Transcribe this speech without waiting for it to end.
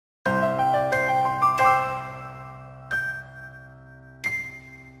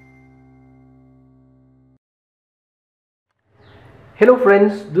Hello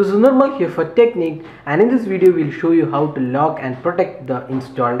friends, this is Normal here for Technique, and in this video we'll show you how to lock and protect the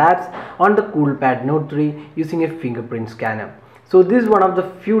installed apps on the Coolpad Note 3 using a fingerprint scanner. So this is one of the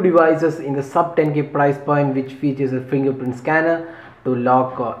few devices in the sub 10k price point which features a fingerprint scanner to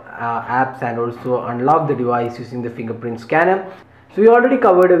lock apps and also unlock the device using the fingerprint scanner. So we already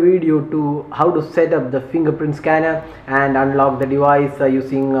covered a video to how to set up the fingerprint scanner and unlock the device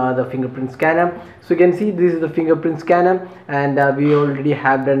using the fingerprint scanner. So you can see this is the fingerprint scanner, and we already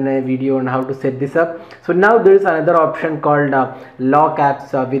have done a video on how to set this up. So now there is another option called lock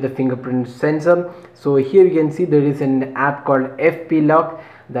apps with the fingerprint sensor. So here you can see there is an app called FP lock,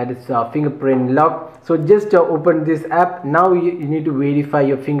 that is fingerprint lock. So just open this app. Now you need to verify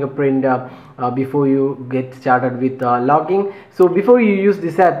your fingerprint before you get started with locking. So before you use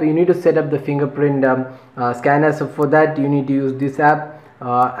this app, you need to set up the fingerprint scanner. So for that you need to use this app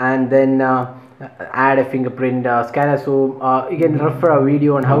and then add a fingerprint scanner. So you can refer a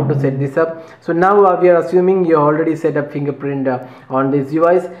video on how to set this up. So now we are assuming you already set up fingerprint on this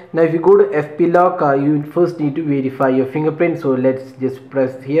device. Now if you go to FP lock, you first need to verify your fingerprint. So let's just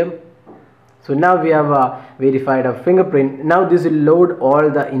press here. So now we have verified our fingerprint. Now this will load all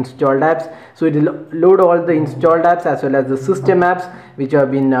the installed apps. So it will load all the installed apps as well as the system apps which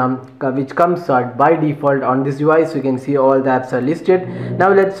have been which comes by default on this device. So you can see all the apps are listed.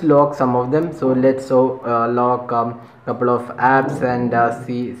 Now let's lock some of them. So let's lock couple of apps and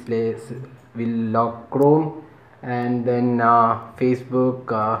we'll lock Chrome and then Facebook,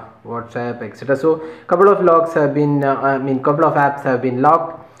 WhatsApp, etc. So couple of locks have been couple of apps have been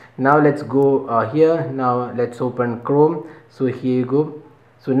locked. Now let's go here. Now let's open Chrome. So here you go.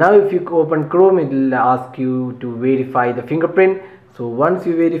 So now if you open Chrome, it will ask you to verify the fingerprint. So once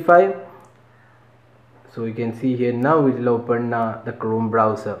you verify, so you can see here, now it will open the Chrome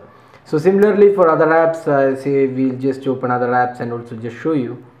browser. So similarly for other apps, say we'll just open other apps and also just show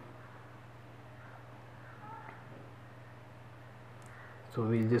you. So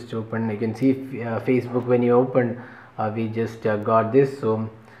we'll just open, you can see Facebook. When you open, we just got this. So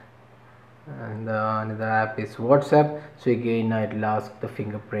and another app is WhatsApp. So again it will ask the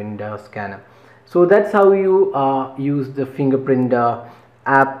fingerprint scanner. So that's how you use the fingerprint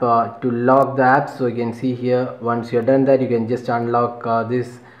app to lock the app. So you can see here, once you're done that, you can just unlock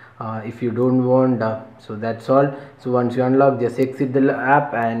this if you don't want. So that's all. So once you unlock, just exit the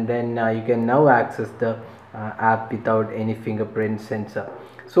app and then you can now access the app without any fingerprint sensor.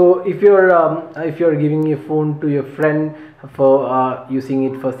 So if you're giving your phone to your friend for using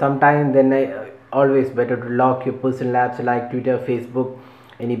it for some time, then always better to lock your personal apps like Twitter, Facebook,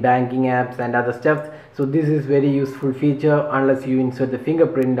 any banking apps and other stuff. So this is very useful feature. Unless you insert the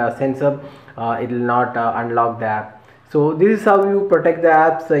fingerprint sensor, it will not unlock the app. So this is how you protect the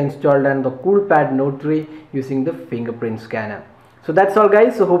apps installed on the Coolpad Note 3 using the fingerprint scanner. So that's all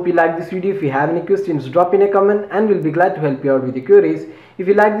guys. So hope you like this video. If you have any questions, drop in a comment and we'll be glad to help you out with your queries. If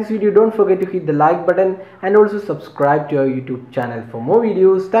you like this video, don't forget to hit the like button and also subscribe to our YouTube channel for more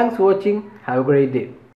videos. Thanks for watching. Have a great day.